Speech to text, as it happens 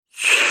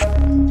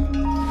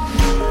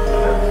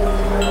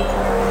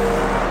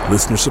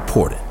Listener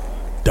supported.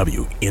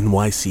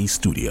 WNYC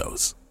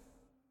Studios.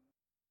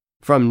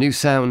 From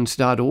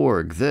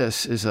newsounds.org,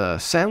 this is a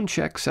sound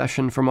check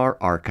session from our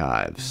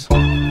archives.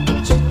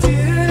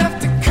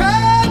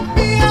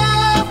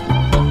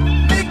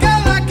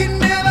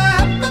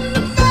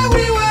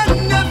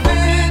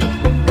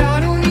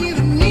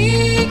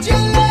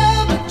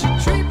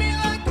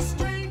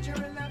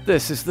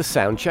 This is the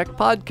Soundcheck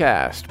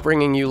Podcast,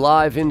 bringing you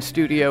live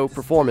in-studio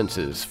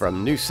performances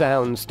from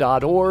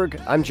newsounds.org.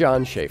 I'm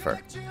John Schaefer.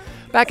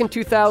 Back in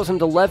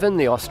 2011,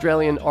 the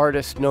Australian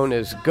artist known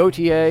as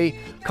Gotye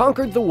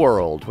conquered the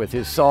world with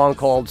his song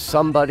called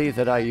Somebody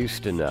That I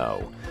Used to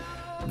Know.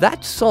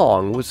 That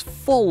song was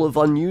full of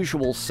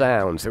unusual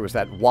sounds. There was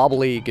that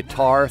wobbly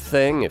guitar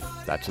thing, if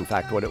that's in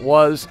fact what it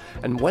was,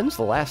 and when's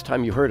the last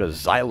time you heard a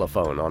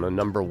xylophone on a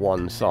number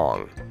one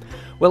song?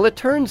 Well, it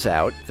turns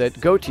out that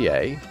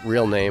Gotye,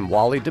 real name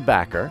Wally De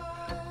Backer,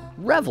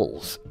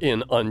 revels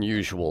in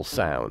unusual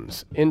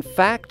sounds. In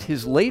fact,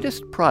 his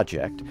latest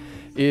project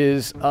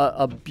is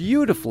a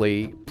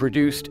beautifully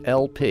produced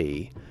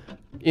LP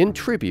in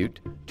tribute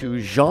to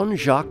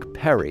Jean-Jacques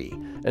Perrey,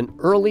 an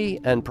early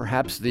and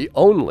perhaps the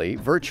only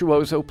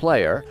virtuoso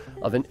player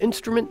of an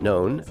instrument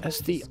known as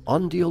the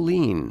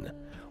endiolene.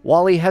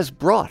 Wally has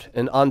brought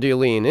an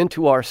endiolene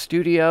into our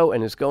studio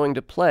and is going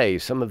to play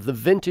some of the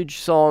vintage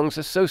songs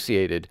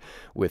associated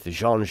with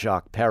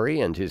Jean-Jacques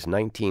Perrey and his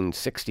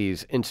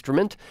 1960s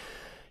instrument.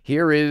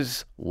 Here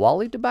is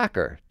Wally De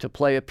Backer to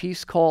play a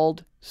piece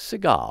called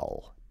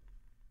Cigale.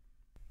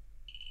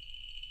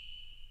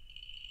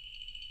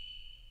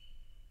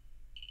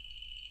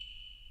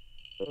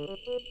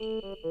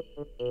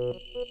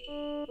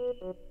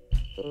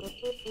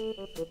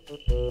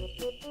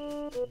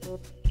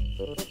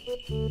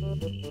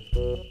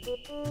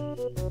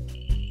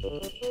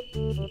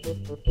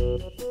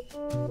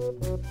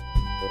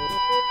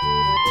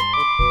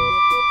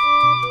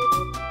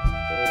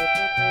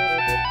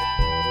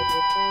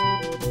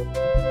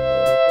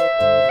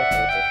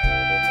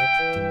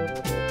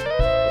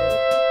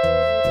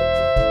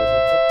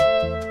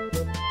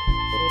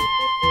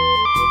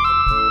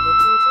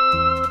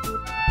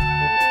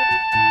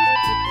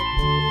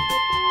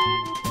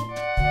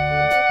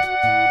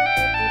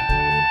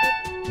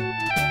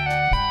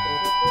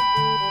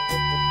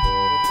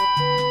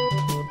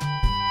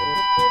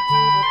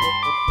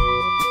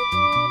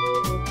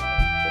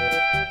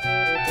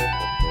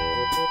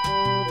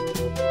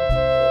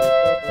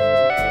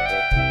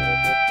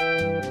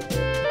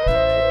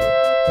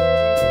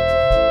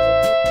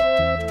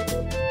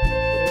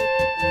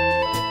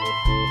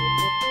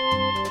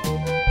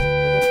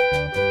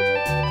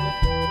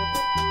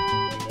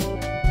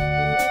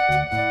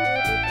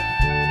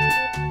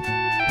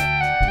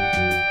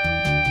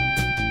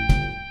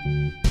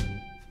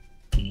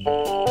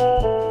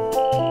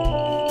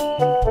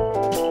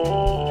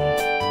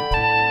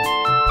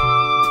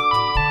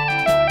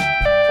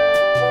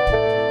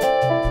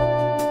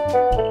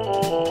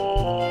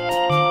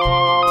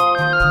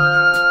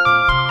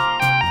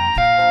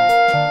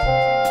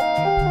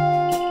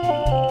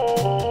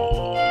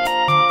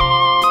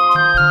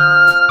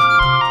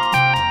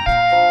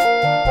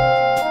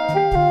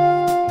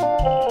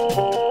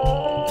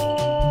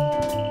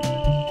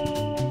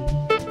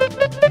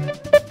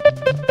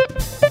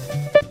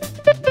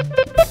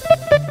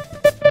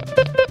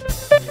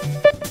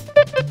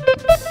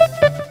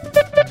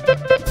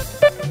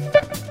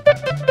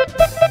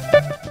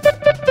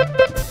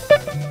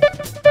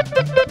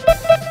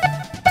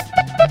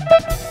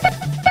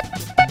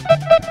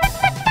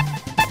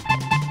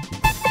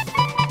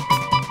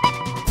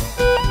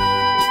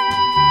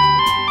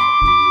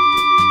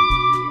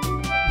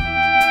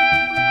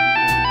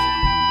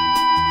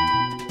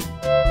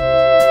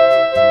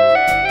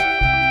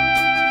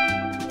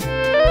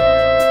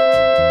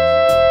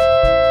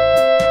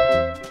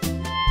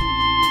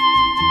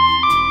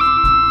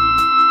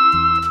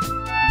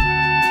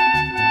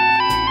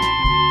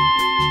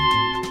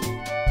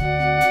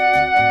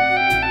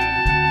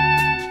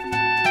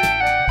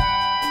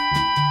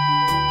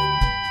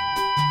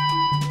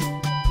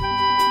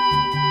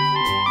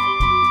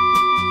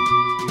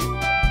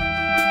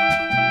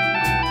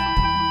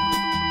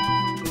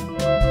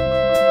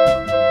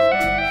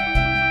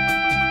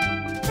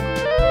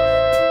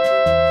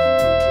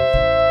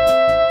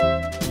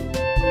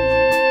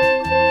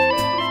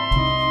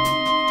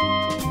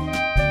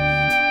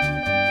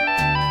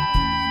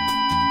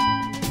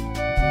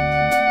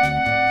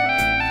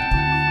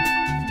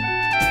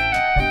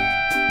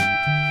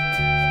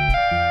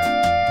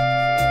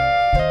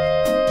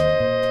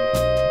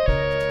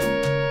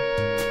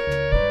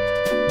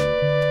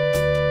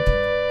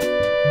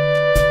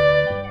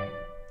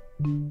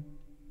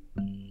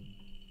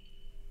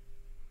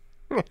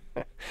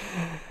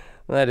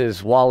 That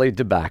is Wally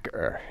De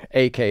Backer,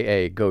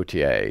 a.k.a.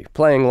 Gotye,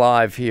 playing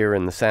live here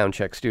in the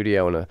Soundcheck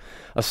studio in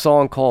a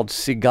song called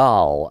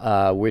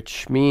Cigale,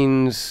 which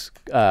means,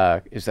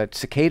 is that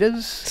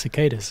cicadas?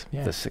 Cicadas,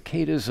 yeah. The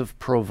cicadas of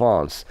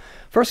Provence.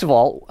 First of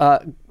all,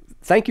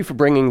 thank you for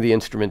bringing the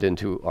instrument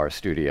into our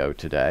studio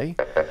today.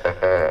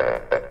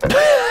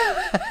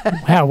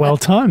 How well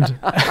timed.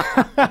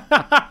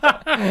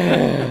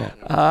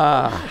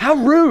 How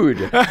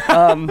rude.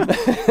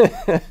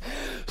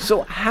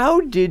 So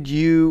how did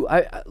you...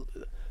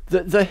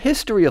 The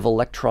history of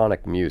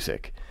electronic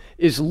music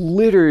is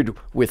littered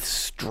with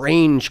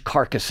strange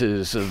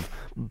carcasses of...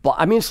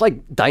 I mean, it's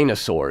like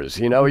dinosaurs,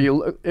 you know?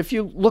 If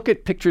you look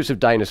at pictures of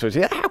dinosaurs,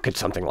 how could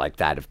something like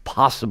that have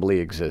possibly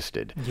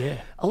existed? Yeah.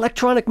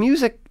 Electronic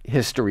music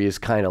history is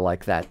kind of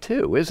like that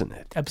too, isn't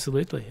it?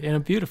 Absolutely. In a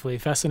beautifully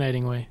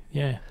fascinating way,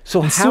 yeah.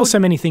 So and still so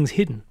many things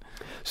hidden.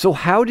 So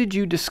how did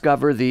you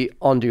discover the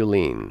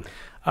Onduline?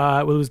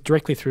 Well, it was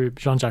directly through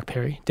Jean-Jacques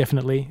Perry,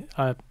 definitely.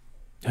 I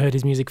heard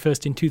his music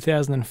first in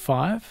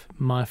 2005.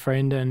 My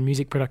friend and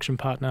music production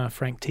partner,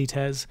 Frank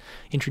Titaz,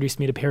 introduced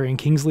me to Perry and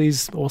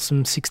Kingsley's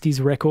awesome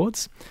 60s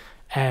records.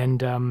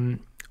 And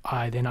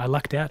I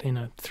lucked out in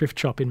a thrift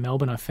shop in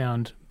Melbourne. I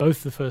found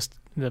both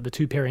the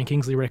two Perry and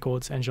Kingsley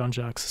records and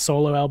Jean-Jacques'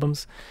 solo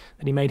albums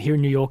that he made here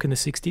in New York in the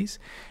 60s.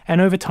 And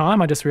over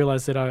time, I just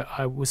realized that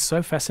I was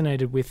so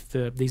fascinated with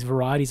these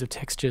varieties of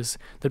textures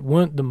that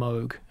weren't the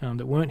Moog,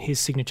 that weren't his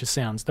signature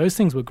sounds. Those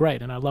things were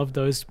great, and I loved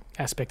those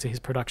aspects of his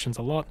productions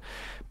a lot.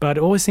 But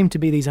it always seemed to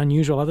be these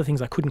unusual other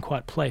things I couldn't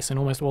quite place, and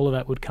almost all of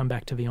that would come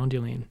back to the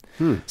Onduline.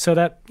 So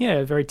that,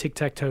 very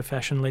tic-tac-toe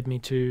fashion led me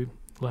to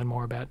learn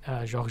more about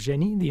Georges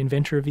Génie, the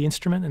inventor of the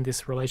instrument, and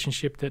this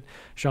relationship that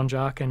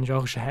Jean-Jacques and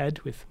Georges had,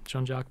 with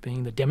Jean-Jacques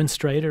being the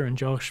demonstrator and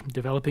Georges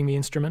developing the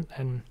instrument.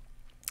 And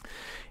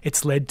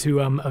it's led to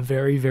a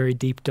very, very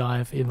deep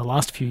dive in the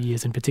last few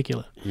years in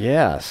particular.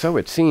 Yeah, so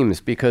it seems,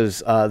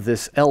 because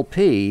this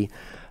LP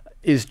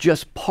is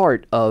just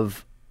part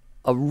of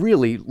a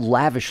really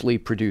lavishly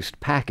produced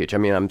package. I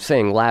mean, I'm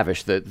saying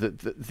lavish.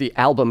 The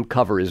album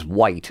cover is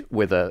white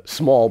with a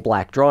small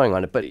black drawing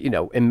on it, but,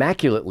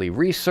 immaculately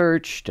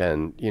researched,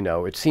 and,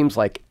 it seems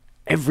like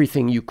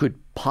everything you could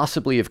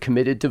possibly have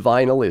committed to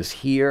vinyl is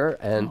here.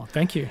 And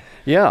thank you.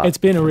 Yeah. It's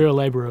been a real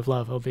labor of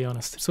love, I'll be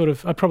honest.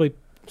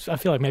 I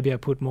feel like maybe I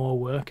put more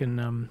work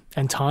and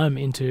time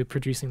into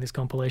producing this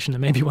compilation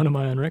than maybe one of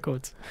my own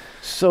records.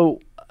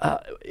 So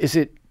is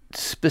it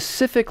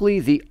specifically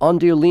the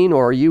Onduline,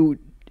 or are you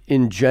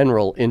in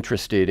general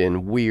interested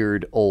in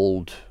weird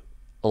old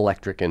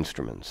electric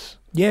instruments?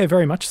 Yeah,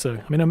 very much so.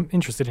 I mean, I'm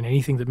interested in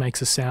anything that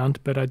makes a sound,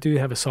 but I do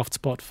have a soft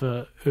spot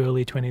for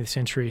early 20th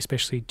century,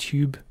 especially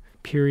tube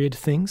period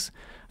things.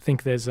 I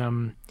think there's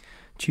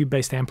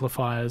tube-based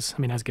amplifiers,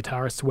 I mean, as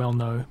guitarists well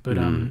know, but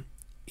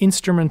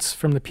instruments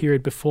from the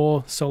period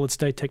before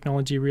solid-state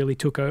technology really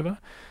took over.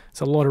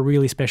 There's a lot of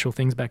really special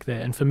things back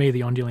there, and for me, the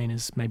Onduline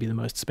is maybe the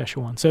most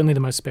special one. Certainly the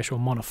most special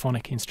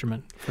monophonic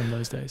instrument from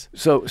those days.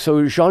 So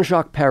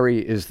Jean-Jacques Perry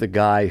is the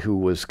guy who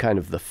was kind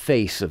of the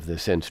face of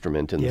this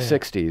instrument in the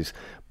 60s,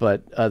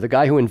 but the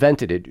guy who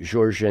invented it,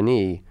 Georges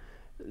Génie,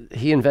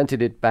 he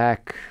invented it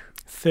back...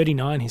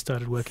 39 he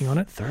started working on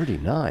it.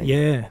 39?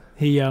 Yeah.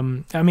 He,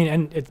 and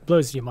it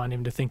blows your mind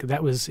even to think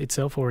that was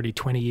itself already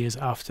 20 years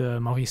after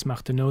Maurice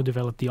Martineau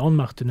developed the On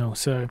Martineau.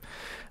 So...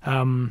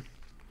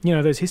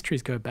 those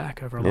histories go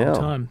back over a long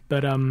time.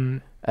 But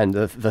and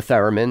the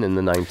theremin in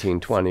the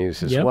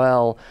 1920s as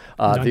well.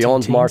 The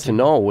On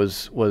Martineau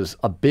was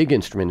a big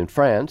instrument in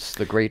France.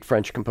 The great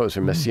French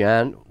composer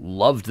Messiaen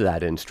loved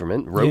that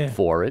instrument, wrote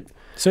for it.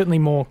 Certainly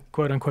more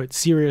quote-unquote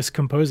serious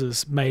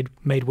composers made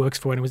works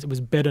for it. It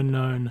was better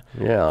known.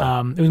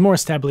 Yeah. It was more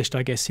established,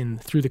 I guess,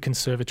 through the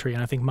conservatory,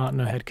 and I think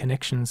Martineau had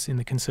connections in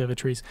the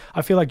conservatories.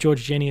 I feel like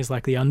Georges Génie is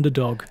like the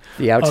underdog.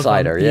 The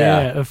outsider,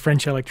 of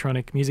French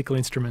electronic musical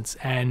instruments,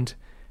 and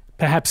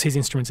perhaps his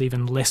instruments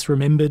even less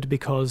remembered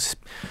because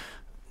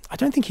I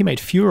don't think he made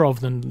fewer of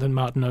them than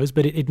Martineau's,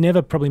 but it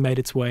never probably made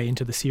its way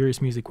into the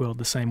serious music world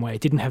the same way.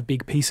 It didn't have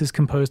big pieces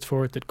composed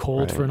for it that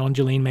called for an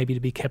Onduline maybe to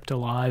be kept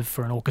alive,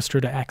 for an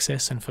orchestra to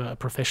access, and for a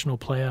professional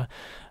player.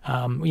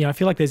 I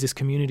feel like there's this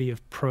community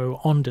of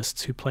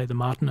pro-ondists who play the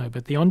Martineau,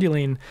 but the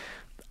Onduline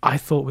I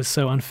thought was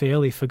so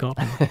unfairly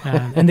forgotten.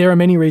 And there are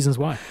many reasons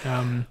why.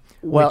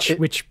 Which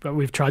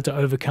we've tried to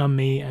overcome,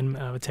 me and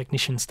a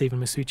technician,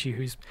 Stephen Masucci,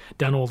 who's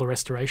done all the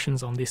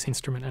restorations on this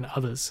instrument and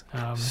others.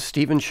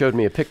 Stephen showed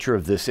me a picture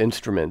of this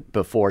instrument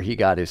before he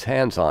got his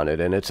hands on it,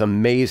 and it's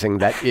amazing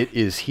that it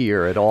is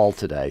here at all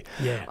today.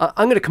 Yeah.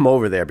 I'm going to come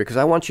over there because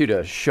I want you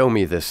to show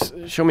me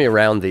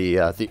around the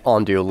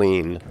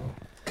Onduline,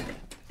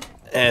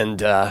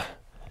 and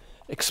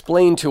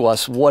explain to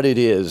us what it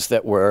is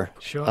that we're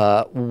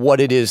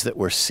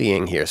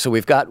seeing here. So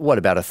we've got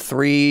about a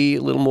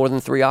little more than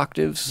 3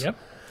 octaves. Yep,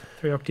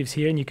 3 octaves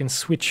here, and you can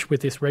switch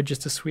with this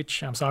register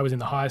switch. So I was in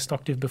the highest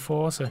octave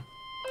before, so.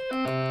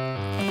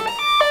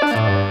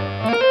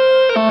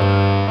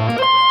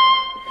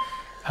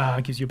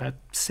 It gives you about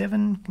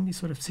 7, maybe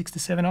sort of 6 to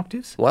 7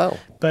 octaves. Wow.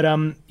 But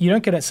you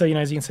don't get it. So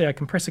as you can see, I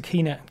can press a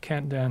key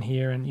count down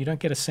here, and you don't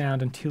get a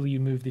sound until you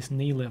move this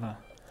knee lever.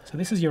 So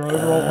this is your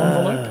overall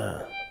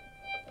envelope.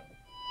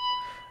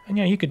 And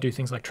you could do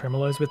things like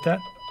tremolos with that.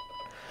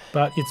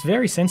 But it's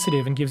very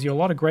sensitive and gives you a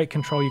lot of great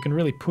control. You can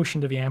really push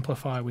into the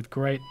amplifier with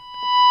great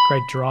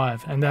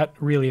drive. And that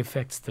really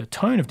affects the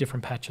tone of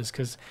different patches,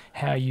 because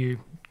how you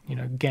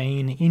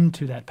gain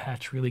into that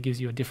patch really gives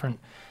you a different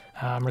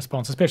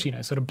response, especially,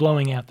 sort of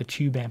blowing out the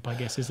tube amp, I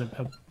guess, is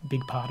a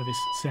big part of this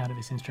sound of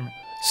this instrument.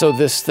 So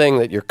this thing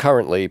that you're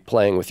currently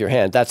playing with your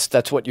hand,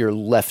 that's what your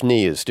left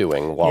knee is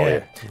doing while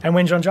you're... And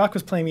when Jean-Jacques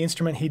was playing the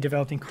instrument, he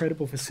developed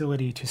incredible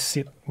facility to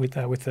sit with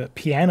the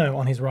piano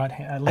on his left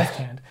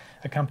hand,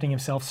 accompanying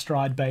himself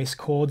stride bass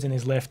chords in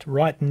his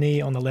right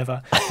knee on the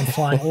lever and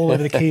flying all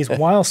over the keys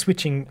while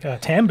switching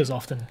timbres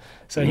often.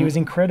 So he was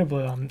incredible.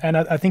 And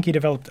I think he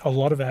developed a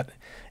lot of that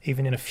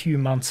even in a few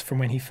months from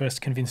when he first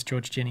convinced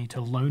George Genny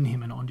to loan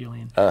him an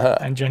Ondulian.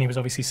 And Genny was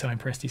obviously so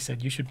impressed, he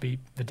said, "You should be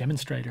the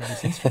demonstrator of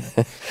this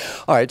instrument."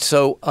 All right,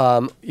 so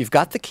you've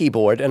got the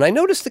keyboard, and I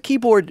noticed the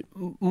keyboard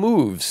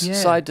moves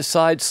side to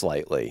side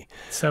slightly.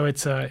 So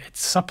it's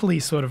supplely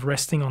sort of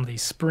resting on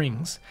these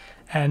springs,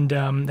 and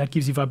that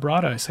gives you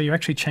vibrato. So you're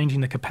actually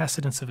changing the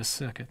capacitance of a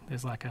circuit.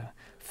 There's like a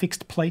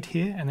fixed plate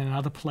here, and then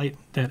another plate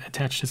that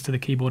attaches to the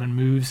keyboard and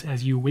moves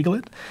as you wiggle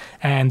it,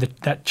 and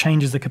that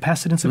changes the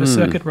capacitance of a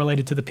circuit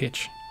related to the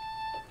pitch.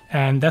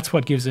 And that's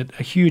what gives it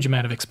a huge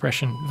amount of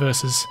expression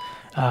versus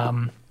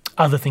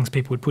other things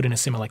people would put in a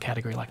similar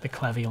category, like the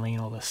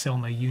clavioline or the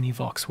Selmer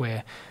Univox,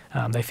 where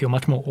they feel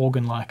much more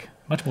organ-like,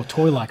 much more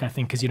toy-like, I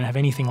think, because you don't have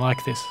anything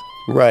like this.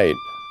 Right.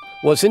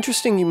 Well, it's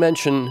interesting you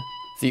mention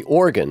the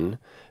organ,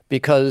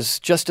 because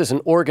just as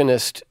an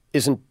organist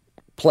isn't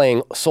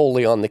playing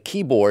solely on the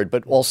keyboard,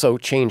 but also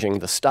changing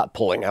the stop,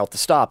 pulling out the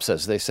stops,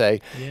 as they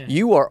say,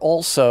 you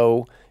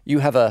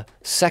have a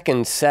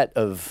second set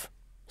of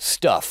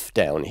stuff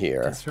down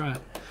here. That's right.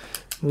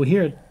 We'll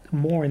hear it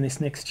more in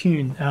this next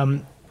tune.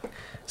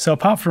 So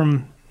apart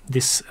from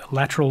this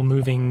lateral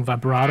moving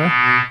vibrato,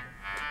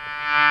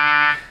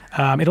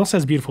 it also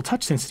has beautiful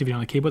touch sensitivity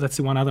on the keyboard. That's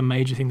the one other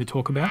major thing to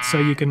talk about.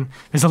 So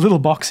there's a little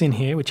box in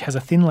here which has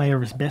a thin layer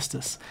of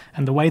asbestos,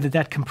 and the way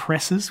that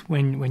compresses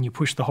when you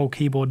push the whole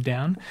keyboard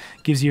down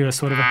gives you a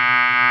sort of a...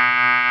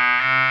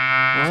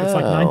 Wow. So it's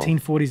like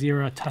 1940s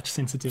era touch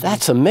sensitivity.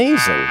 That's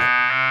amazing.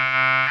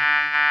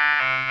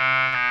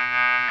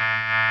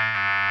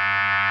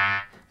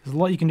 There's a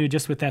lot you can do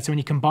just with that. So when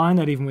you combine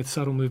that even with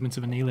subtle movements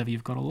of a knee lever,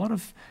 you've got a lot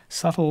of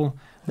subtle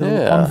little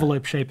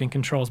envelope shaping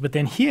controls. But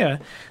then here,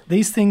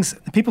 these things,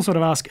 people sort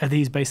of ask, are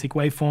these basic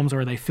waveforms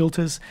or are they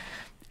filters?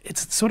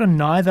 It's sort of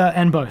neither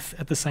and both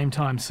at the same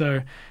time.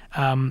 So,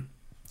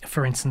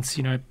 for instance,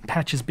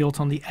 patches built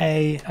on the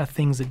A are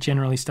things that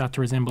generally start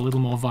to resemble a little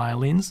more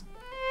violins.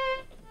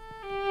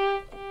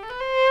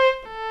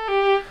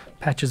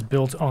 Patches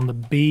built on the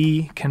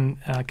B can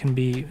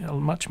be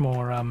much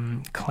more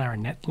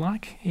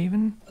clarinet-like,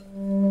 even.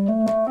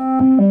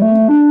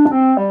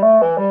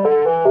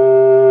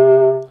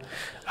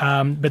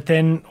 But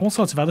then all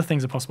sorts of other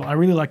things are possible. I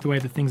really like the way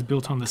that things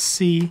built on the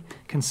C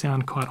can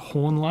sound quite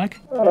horn-like.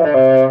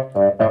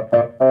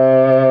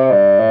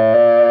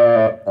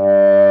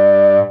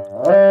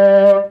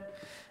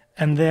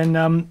 And then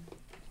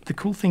the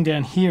cool thing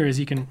down here is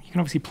you can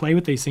obviously play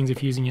with these things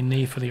if you're using your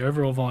knee for the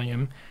overall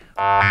volume.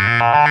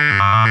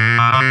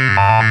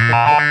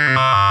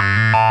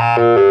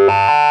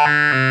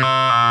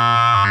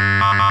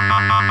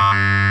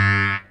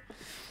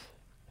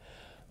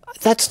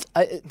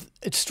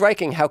 It's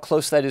striking how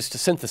close that is to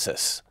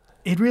synthesis.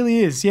 It really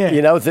is, yeah.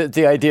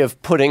 The idea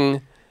of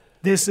putting...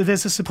 There's a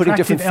subtractive putting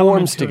different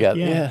forms together.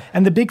 Yeah.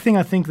 And the big thing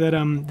I think that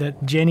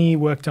that Genny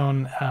worked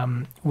on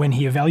when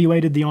he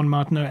evaluated the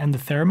On-Martineau and the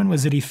Theremin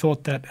was that he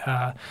thought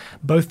that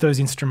both those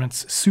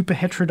instruments' super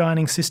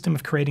heterodyning system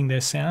of creating their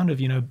sound, of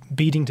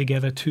beating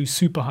together two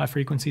super high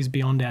frequencies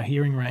beyond our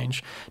hearing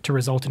range to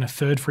result in a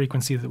third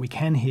frequency that we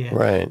can hear,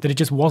 that it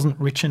just wasn't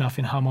rich enough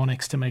in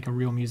harmonics to make a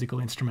real musical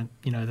instrument,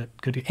 that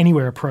could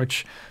anywhere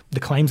approach the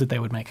claims that they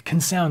would make. It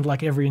can sound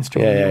like every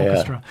instrument in the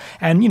orchestra.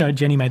 And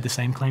Genny made the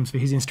same claims for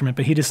his instrument,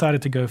 but he decided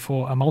to go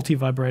for a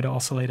multi-vibrator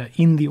oscillator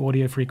in the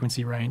audio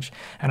frequency range,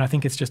 and I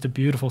think it's just a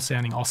beautiful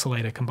sounding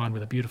oscillator combined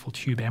with a beautiful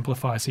tube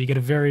amplifier, so you get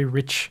a very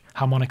rich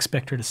harmonic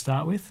spectra to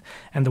start with,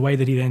 and the way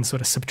that he then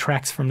sort of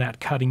subtracts from that,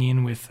 cutting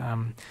in with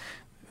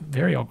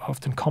very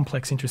often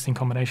complex, interesting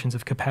combinations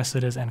of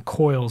capacitors and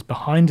coils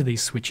behind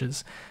these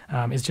switches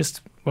is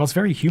just, well, it's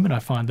very human, I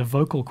find, the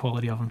vocal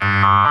quality of them.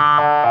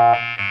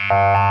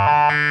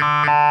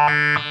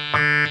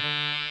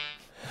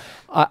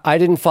 I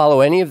didn't follow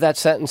any of that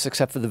sentence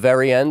except for the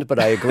very end, but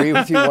I agree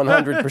with you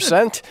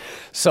 100%.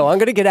 So I'm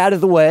going to get out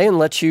of the way and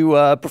let you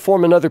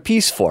perform another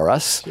piece for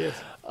us. Yes.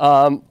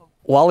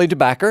 Wally de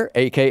Backer,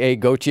 a.k.a.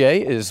 Gautier,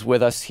 is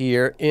with us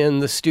here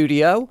in the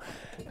studio.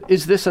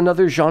 Is this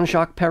another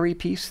Jean-Jacques Perrey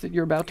piece that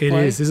you're about to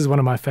play? It is. This is one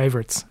of my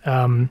favorites.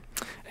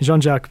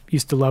 Jean-Jacques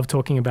used to love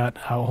talking about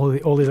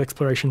all these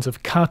explorations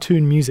of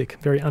cartoon music,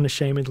 very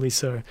unashamedly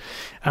so.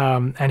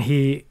 And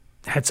he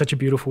had such a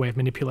beautiful way of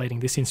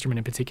manipulating this instrument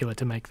in particular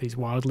to make these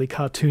wildly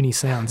cartoony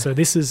sounds. So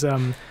this is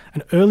an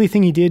early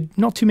thing he did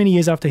not too many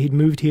years after he'd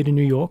moved here to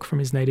New York from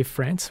his native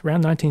France,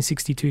 around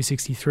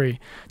 1962-63.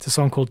 It's a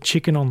song called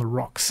Chicken on the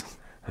Rocks.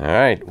 All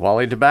right,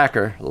 Wally de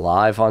Backer,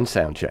 live on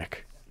Soundcheck.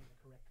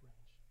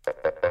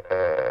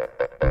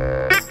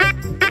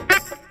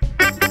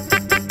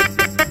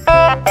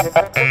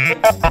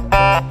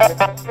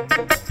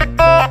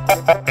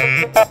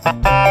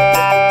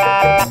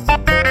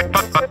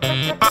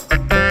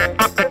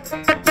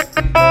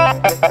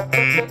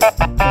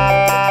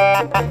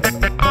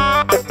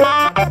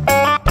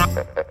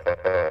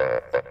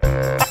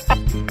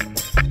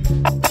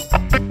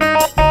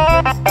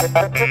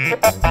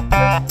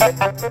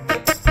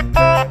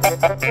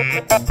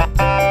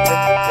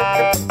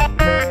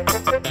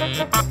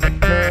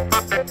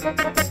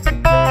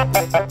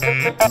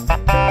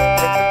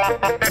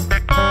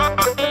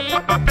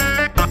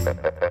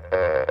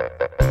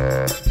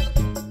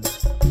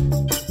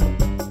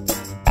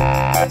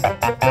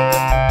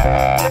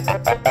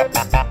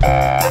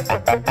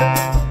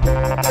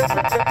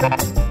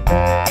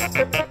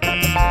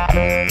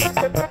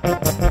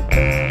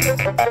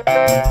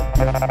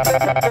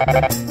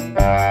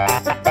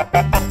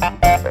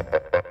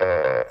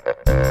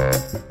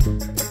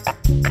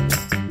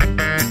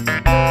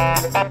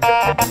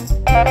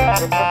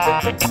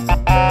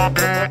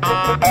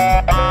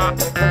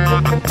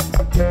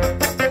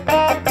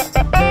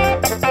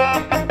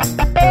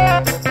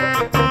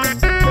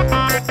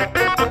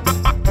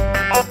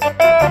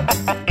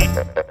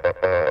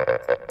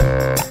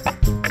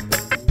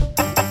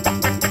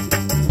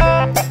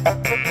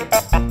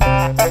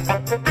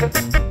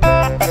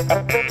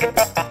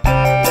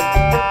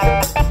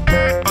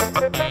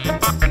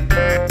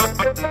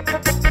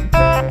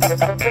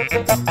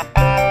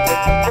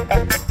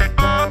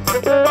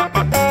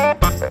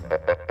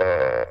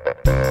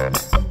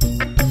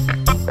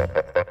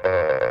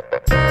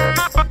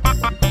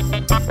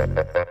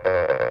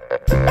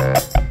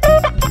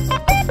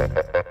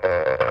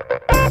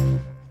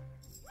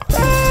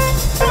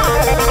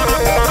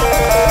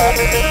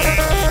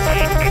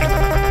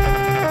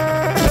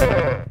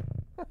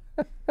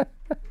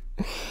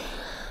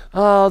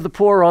 Oh, the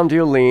poor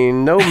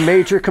Ondioline. No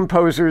major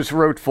composers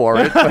wrote for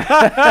it.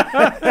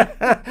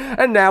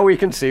 And now we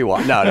can see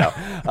why. No.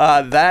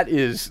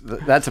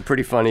 That's a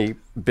pretty funny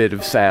bit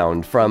of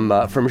sound from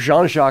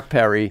Jean-Jacques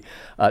Perrey.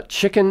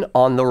 Chicken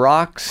on the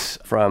Rocks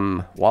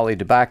from Wally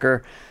de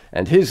Backer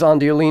and his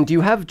Ondioline. Do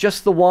you have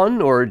just the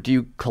one, or do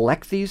you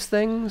collect these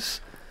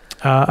things?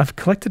 I've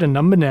collected a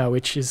number now,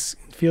 which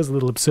feels a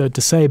little absurd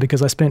to say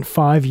because I spent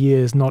 5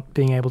 years not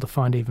being able to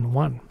find even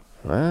one.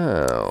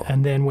 Wow.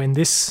 And then when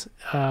this,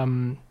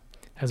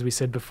 as we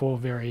said before,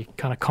 very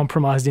kind of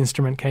compromised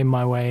instrument came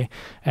my way,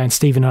 and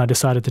Steve and I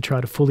decided to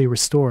try to fully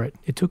restore it.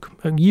 It took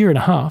a year and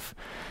a half.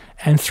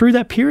 And through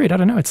that period, I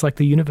don't know, it's like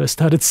the universe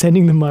started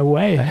sending them my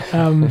way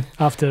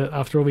after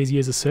all these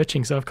years of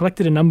searching. So I've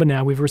collected a number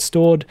now. We've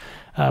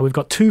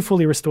got 2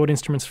 fully restored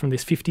instruments from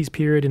this 50s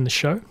period in the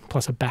show,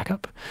 plus a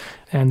backup.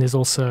 And there's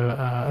also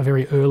a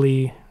very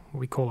early, what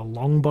we call a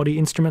long body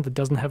instrument that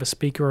doesn't have a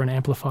speaker or an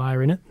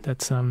amplifier in it.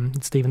 That's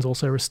Stephen's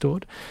also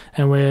restored.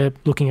 And we're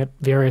looking at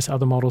various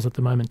other models at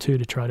the moment too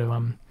to try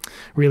to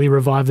really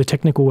revive the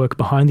technical work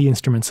behind the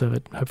instruments so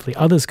that hopefully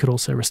others could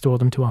also restore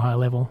them to a higher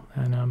level.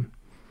 And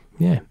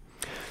yeah.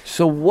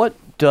 So what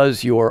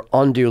does your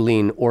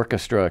Ondioline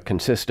orchestra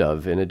consist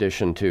of in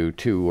addition to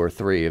 2 or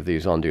 3 of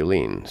these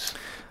Ondiolines?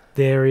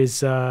 There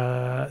is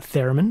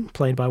theremin,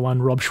 played by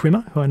one Rob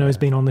Schwimmer, who I know has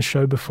been on the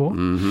show before.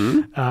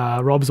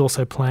 Mm-hmm. Rob's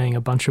also playing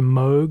a bunch of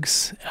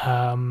Moogs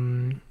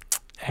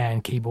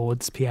and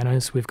keyboards,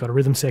 pianos. We've got a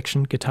rhythm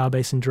section, guitar,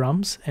 bass, and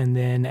drums. And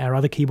then our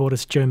other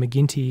keyboardist, Joe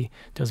McGinty,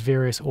 does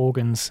various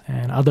organs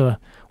and other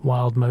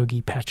wild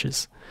Moogie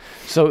patches.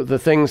 So the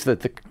things that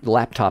the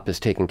laptop is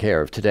taking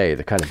care of today,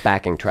 the kind of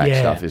backing track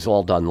stuff, is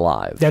all done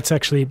live. That's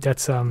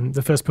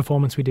the first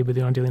performance we did with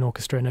the Ondioline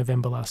Orchestra in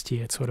November last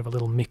year. It's sort of a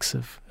little mix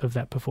of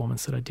that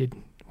performance that I did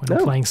when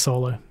I'm playing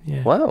solo.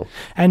 Yeah. Wow.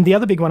 And the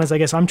other big one is, I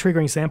guess, I'm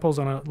triggering samples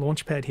on a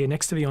launch pad here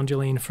next to the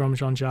Ondioline from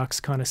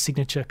Jean-Jacques' kind of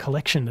signature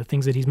collection, the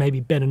things that he's maybe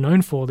better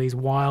known for, these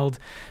wild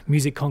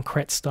musique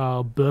concrète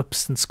style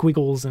burps and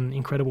squiggles and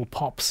incredible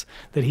pops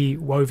that he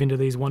wove into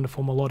these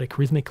wonderful melodic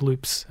rhythmic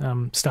loops,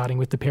 starting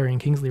with the Perry and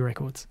Kingsley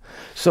records.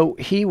 So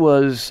he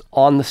was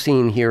on the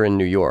scene here in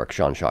New York,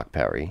 Jean-Jacques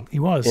Perrey. He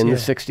was, in the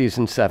 60s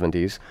and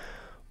 70s.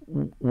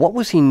 What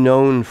was he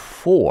known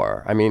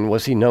for? I mean,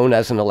 was he known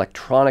as an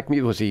electronic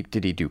music?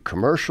 Did he do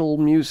commercial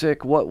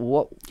music?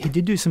 What? He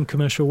did do some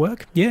commercial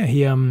work. Yeah,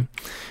 he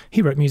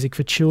wrote music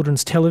for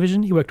children's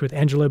television. He worked with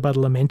Angelo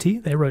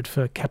Badalamenti. They wrote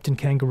for Captain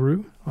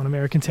Kangaroo on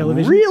American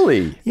television.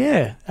 Really?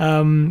 Yeah.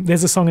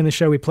 There's a song in the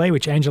show we play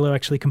which Angelo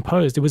actually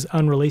composed. It was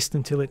unreleased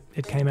until it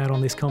came out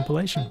on this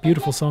compilation.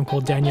 Beautiful song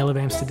called Danielle of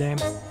Amsterdam.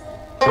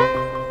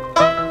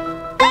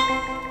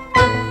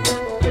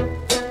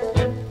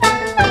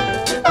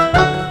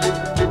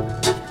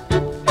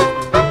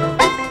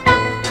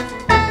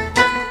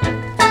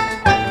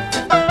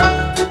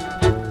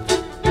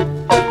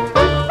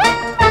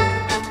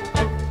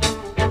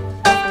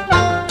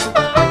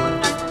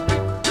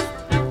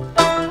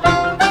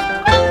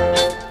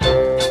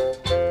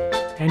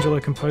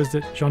 Composed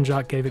it.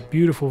 Jean-Jacques gave it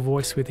beautiful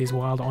voice with his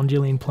wild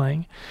Ondioline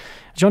playing.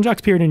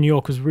 Jean-Jacques' period in New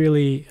York was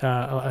really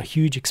a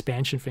huge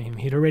expansion for him.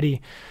 He'd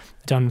already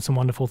done some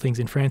wonderful things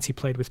in France. He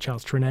played with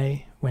Charles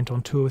Trenet, went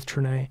on tour with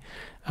Trenet.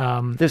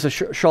 There's a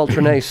Charles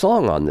Trenet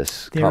song on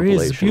this compilation.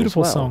 There is, a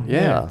beautiful song.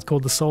 Yeah. It's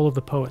called The Soul of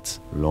the Poets.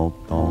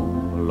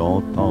 Longtemps,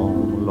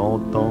 longtemps,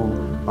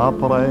 longtemps,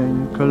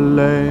 après que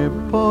les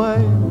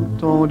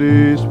poètes ont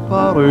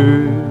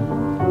disparu,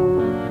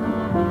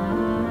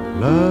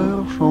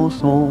 leurs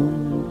chansons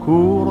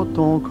court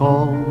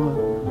encore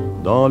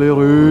dans les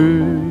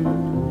rues.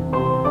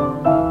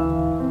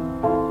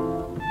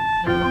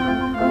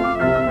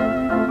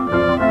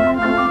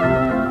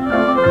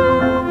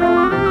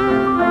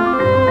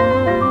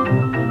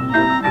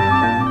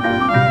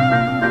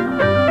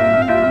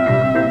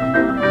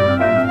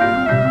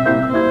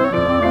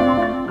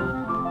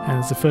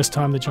 It's the first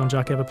time that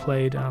Jean-Jacques ever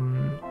played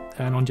an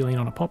Ondioline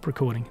on a pop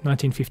recording,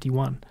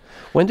 1951.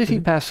 When did he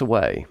pass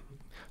away?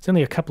 It's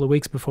only a couple of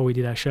weeks before we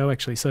did our show,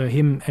 actually. So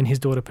him and his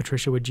daughter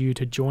Patricia were due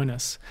to join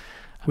us,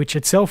 which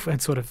itself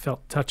had sort of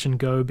felt touch and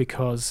go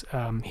because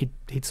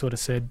he'd sort of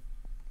said,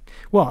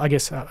 well, I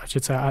guess I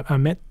should say I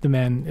met the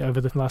man over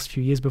the last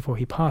few years before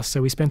he passed,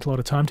 so we spent a lot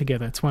of time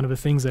together. It's one of the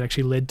things that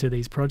actually led to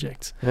these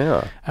projects.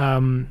 Yeah.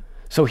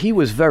 So he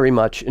was very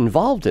much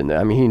involved in that.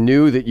 I mean, he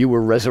knew that you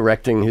were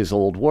resurrecting his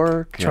old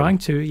work. Trying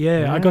to,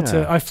 yeah.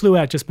 I flew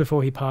out just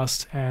before he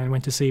passed and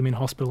went to see him in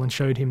hospital and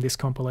showed him this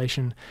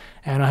compilation.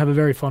 And I have a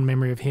very fond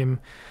memory of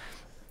him.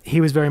 He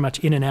was very much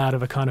in and out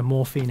of a kind of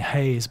morphine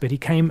haze, but he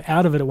came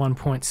out of it at one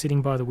point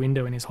sitting by the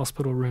window in his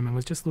hospital room and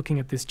was just looking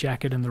at this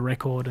jacket and the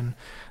record and,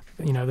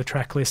 you know, the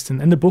track list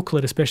and the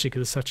booklet, especially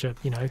because it's such a,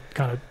 you know,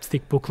 kind of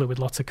thick booklet with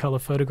lots of colour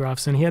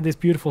photographs. And he had this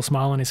beautiful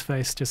smile on his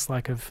face, just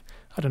like of,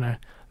 I don't know,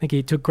 I think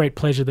he took great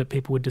pleasure that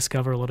people would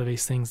discover a lot of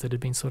these things that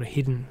had been sort of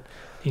hidden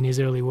in his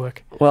early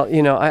work. Well,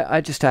 you know, I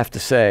just have to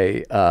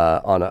say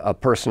on a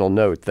personal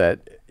note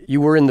that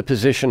you were in the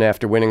position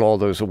after winning all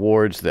those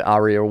awards, the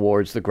ARIA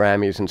Awards, the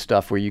Grammys and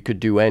stuff, where you could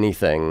do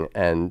anything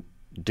and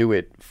do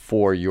it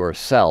for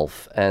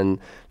yourself. And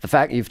the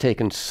fact you've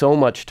taken so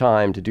much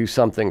time to do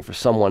something for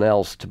someone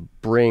else to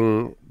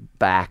bring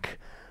back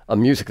a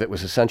music that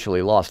was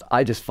essentially lost,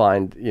 I just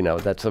find, you know,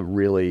 that's a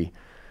really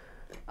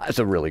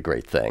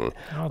great thing.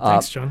 Oh,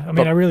 thanks, John. I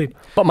mean,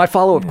 But my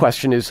follow-up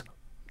question is,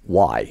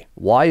 why?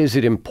 Why is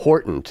it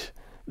important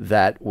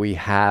that we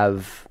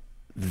have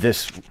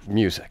this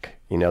music?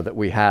 You know, that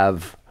we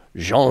have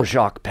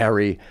Jean-Jacques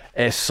Perry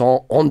et son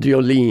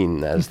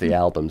Ondioline, as the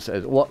album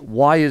says.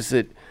 Why is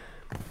it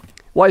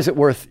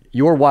worth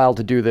your while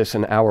to do this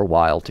and our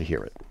while to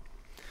hear it?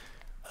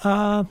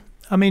 I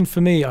mean, for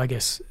me, I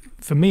guess,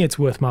 it's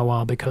worth my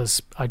while because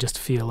I just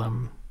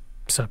feel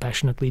so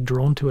passionately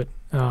drawn to it.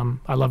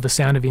 I love the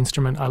sound of the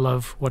instrument. I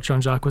love what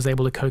Jean-Jacques was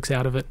able to coax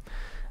out of it.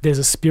 There's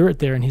a spirit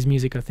there in his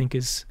music, I think,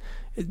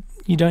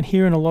 you don't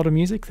hear in a lot of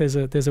music. There's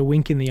a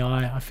wink in the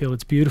eye. I feel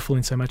it's beautiful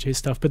in so much of his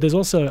stuff. But there's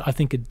also, I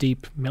think, a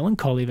deep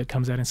melancholy that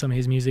comes out in some of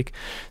his music.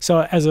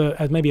 So as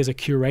a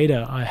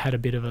curator, I had a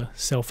bit of a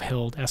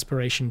self-held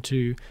aspiration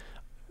to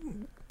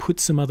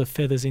put some other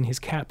feathers in his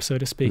cap, so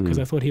to speak, because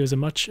I thought he was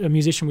a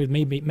musician with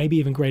maybe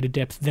even greater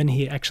depth than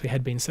he actually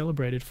had been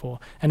celebrated for.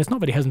 And it's not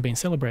that he hasn't been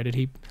celebrated.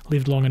 He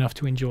lived long enough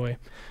to enjoy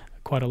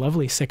quite a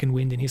lovely second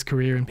wind in his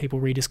career and people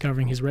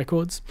rediscovering his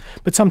records.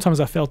 But sometimes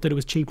I felt that it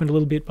was cheapened a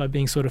little bit by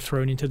being sort of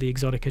thrown into the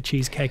Exotica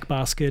cheesecake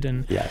basket,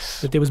 and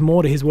that there was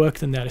more to his work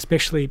than that,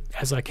 especially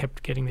as I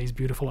kept getting these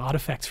beautiful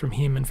artifacts from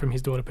him and from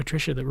his daughter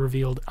Patricia that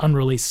revealed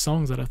unreleased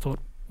songs that I thought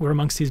were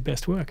amongst his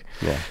best work.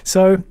 Yeah.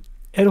 So,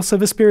 and also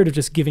the spirit of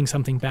just giving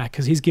something back,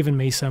 because he's given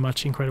me so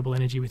much incredible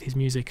energy with his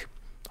music.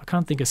 I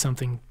can't think of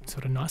something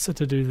sort of nicer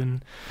to do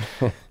than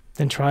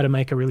try to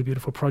make a really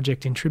beautiful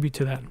project in tribute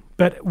to that.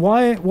 But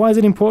why is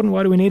it important?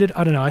 Why do we need it?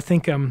 I don't know. I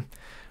think, I don't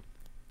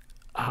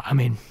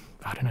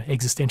know,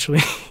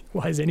 existentially,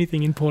 why is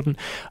anything important?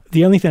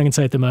 The only thing I can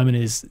say at the moment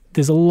is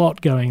there's a lot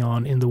going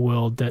on in the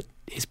world that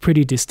is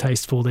pretty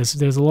distasteful. There's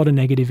a lot of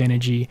negative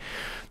energy.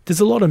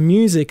 There's a lot of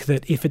music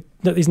that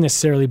that isn't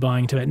necessarily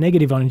buying into that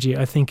negative energy,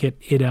 I think it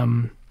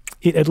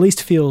at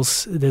least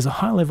feels there's a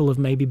high level of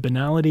maybe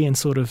banality and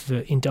sort of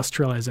the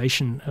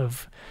industrialization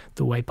of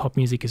the way pop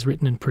music is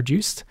written and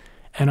produced.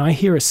 And I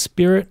hear a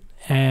spirit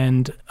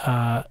and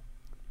a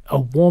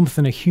warmth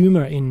and a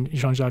humor in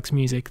Jean-Jacques'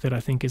 music that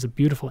I think is a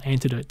beautiful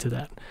antidote to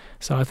that.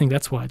 So I think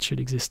that's why it should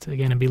exist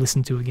again and be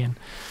listened to again.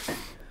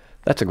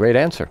 That's a great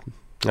answer.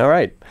 All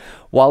right.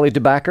 Wally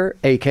De Backer,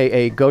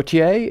 a.k.a.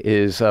 Gautier,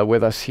 is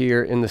with us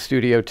here in the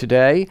studio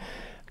today.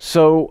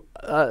 So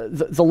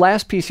the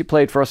last piece you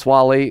played for us,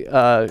 Wally,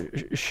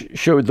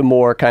 showed the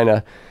more kind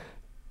of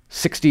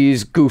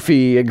 60s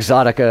goofy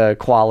exotica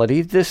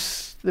quality.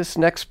 This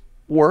next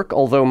work,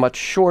 although much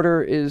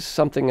shorter, is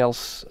something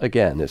else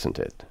again, isn't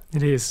it?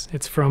 It is.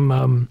 It's from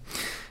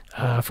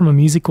a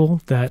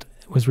musical that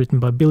was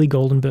written by Billy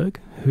Goldenberg,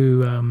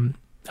 who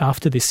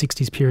after this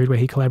 60s period where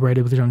he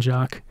collaborated with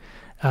Jean-Jacques,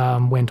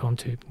 went on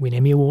to win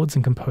Emmy Awards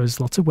and compose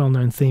lots of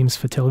well-known themes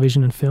for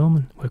television and film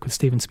and work with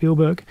Steven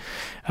Spielberg.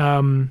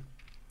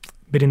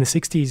 But in the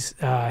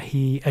 60s,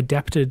 he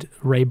adapted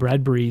Ray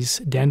Bradbury's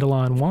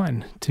Dandelion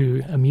Wine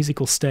to a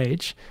musical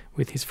stage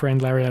with his friend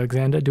Larry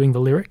Alexander doing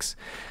the lyrics.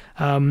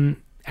 And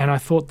I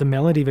thought the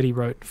melody that he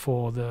wrote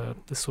for the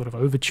sort of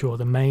overture,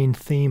 the main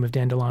theme of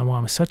Dandelion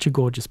Wine, was such a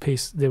gorgeous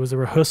piece. There was a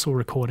rehearsal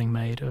recording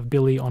made of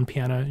Billy on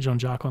piano,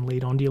 Jean-Jacques on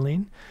lead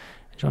Ondioline.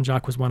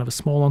 Jean-Jacques was one of a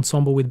small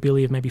ensemble with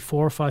Billy of maybe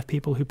 4 or 5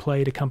 people who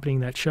played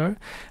accompanying that show.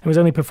 It was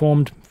only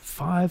performed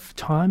 5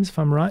 times, if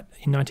I'm right,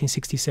 in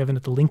 1967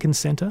 at the Lincoln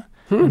Center,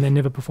 and then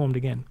never performed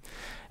again.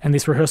 And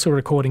this rehearsal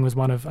recording was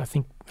one of, I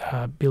think,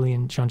 Billy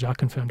and Jean-Jacques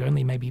confirmed,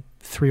 only maybe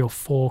 3 or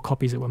 4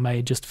 copies that were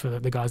made just for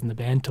the guys in the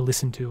band to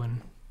listen to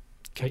and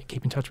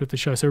keep in touch with the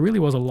show. So it really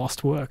was a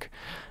lost work.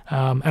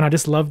 And I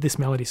just love this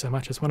melody so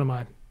much.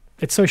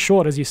 It's so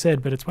short, as you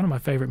said, but it's one of my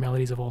favorite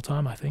melodies of all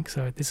time, I think.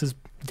 So this is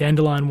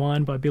Dandelion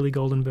Wine by Billy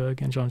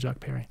Goldenberg and Jean-Jacques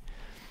Perry.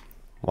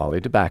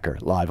 Wally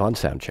DeBacker, live on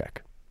Soundcheck.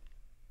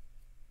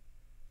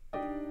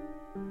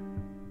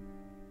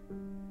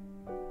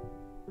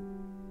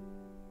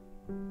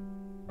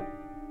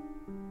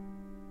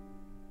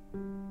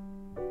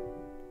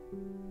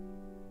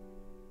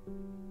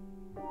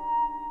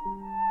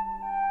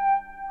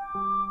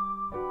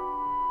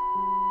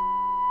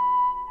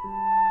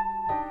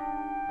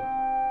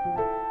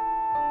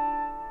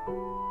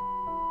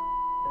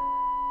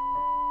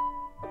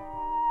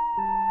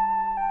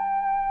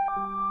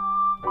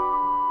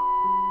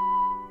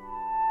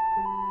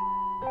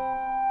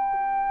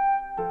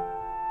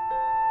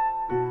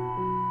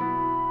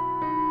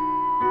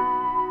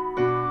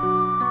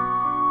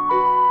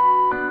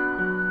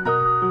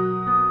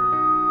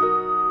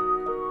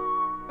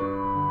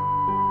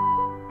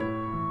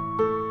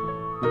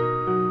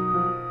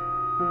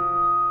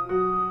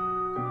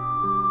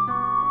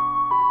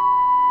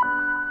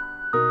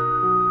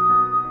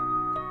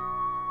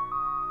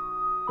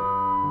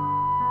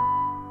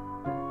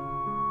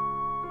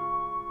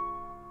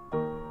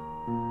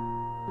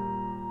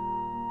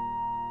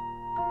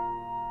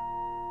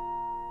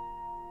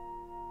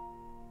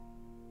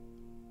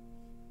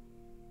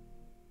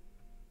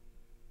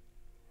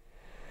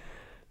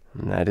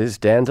 And that is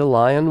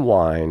Dandelion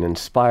Wine,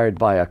 inspired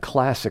by a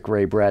classic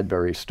Ray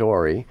Bradbury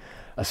story,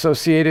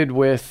 associated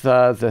with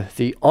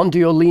the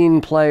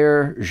Ondioline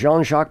player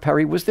Jean-Jacques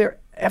Perry. Was there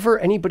ever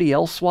anybody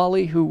else,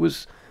 Wally, who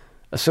was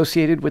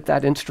associated with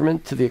that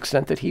instrument to the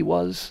extent that he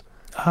was?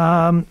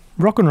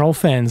 Rock and roll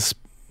fans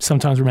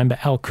sometimes remember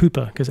Al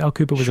Kooper, because Al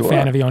Kooper was a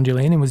fan of the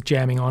Ondioline and was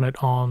jamming on it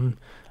on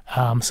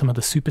some of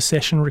the Super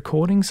Session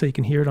recordings, so you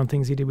can hear it on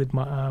things he did with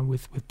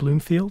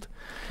Bloomfield.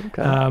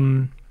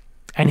 Okay.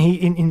 And he,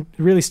 in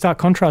really stark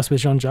contrast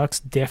with Jean-Jacques'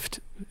 deft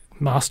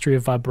mastery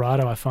of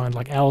vibrato, I find,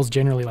 like Al's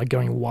generally like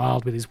going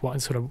wild with his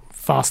sort of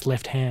fast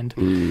left hand.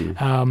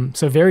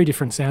 So very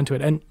different sound to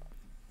it. And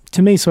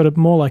to me, sort of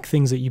more like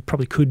things that you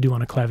probably could do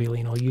on a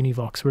clavioline or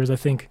univox, whereas I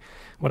think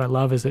what I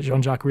love is that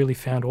Jean-Jacques really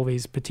found all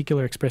these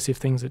particular expressive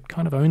things that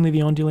kind of only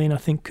the Ondioline, I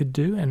think, could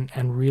do,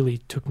 and really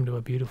took them to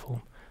a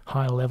beautiful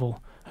higher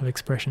level of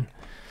expression.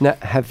 Now,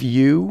 have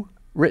you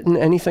written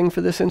anything for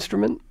this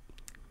instrument?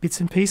 Bits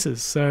and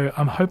pieces. So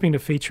I'm hoping to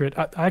feature it.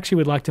 I actually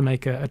would like to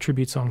make a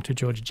tribute song to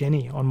George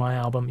Jenny on my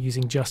album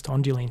using just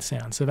Ondioline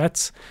sound. So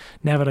that's,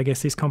 now that I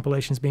guess this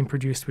compilation's been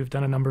produced, we've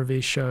done a number of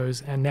these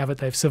shows, and now that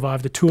they've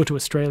survived a tour to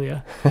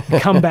Australia,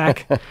 come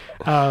back,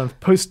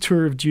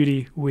 post-tour of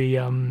duty, we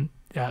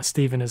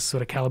Stephen has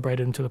sort of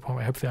calibrated them to the point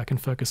where hopefully I can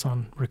focus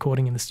on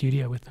recording in the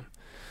studio with them.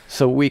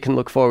 So we can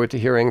look forward to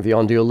hearing the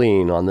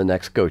Ondioline on the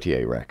next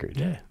Gautier record.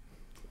 Yeah.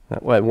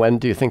 When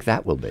do you think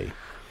that will be?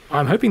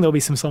 I'm hoping there'll be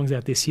some songs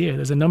out this year.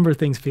 There's a number of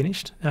things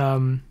finished.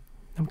 I'm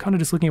kind of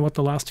just looking at what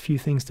the last few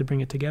things to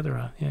bring it together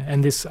are. Yeah.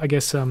 And this, I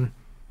guess, an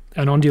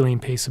Ondioline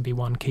piece would be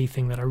one key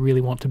thing that I really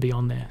want to be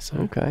on there.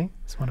 So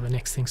it's one of the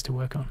next things to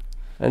work on.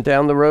 And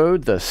down the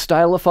road, the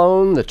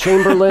Stylophone, the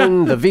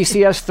Chamberlin, the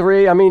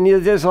VCS3. I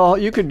mean, there's all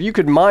you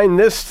could mine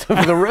this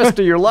for the rest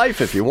of your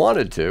life if you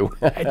wanted to.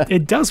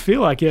 It does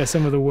feel like,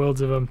 some of the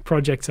worlds of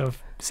projects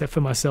I've set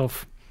for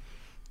myself.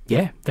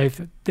 Yeah,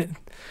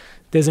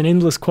 there's an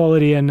endless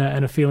quality and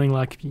a feeling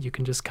like you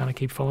can just kind of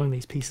keep following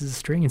these pieces of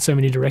string in so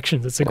many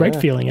directions. It's a great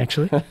feeling,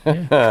 actually.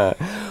 Yeah.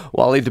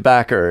 Wally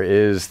DeBacker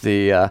is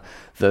the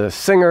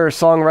singer,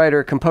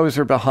 songwriter,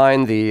 composer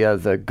behind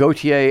the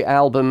Gautier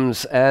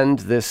albums and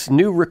this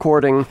new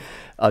recording,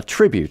 a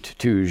tribute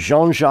to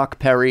Jean-Jacques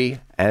Perry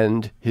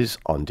and his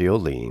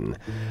Ondioline.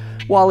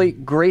 Wally,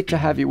 great to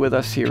have you with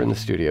us here in the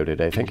studio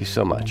today. Thank you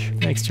so much.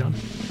 Thanks, John.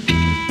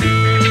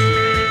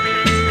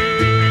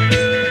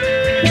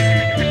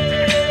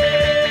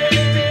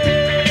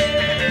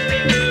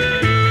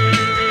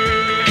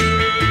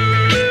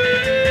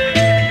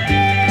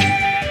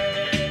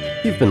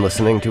 You've been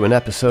listening to an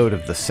episode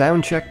of the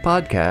Soundcheck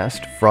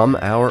podcast from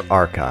our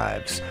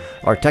archives.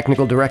 Our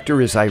technical director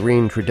is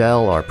Irene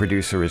Trudell. Our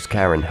producer is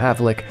Karen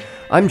Havlick.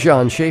 I'm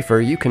John Schaefer.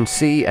 You can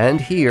see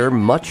and hear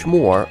much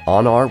more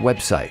on our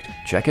website.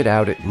 Check it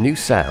out at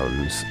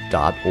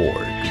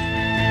newsounds.org.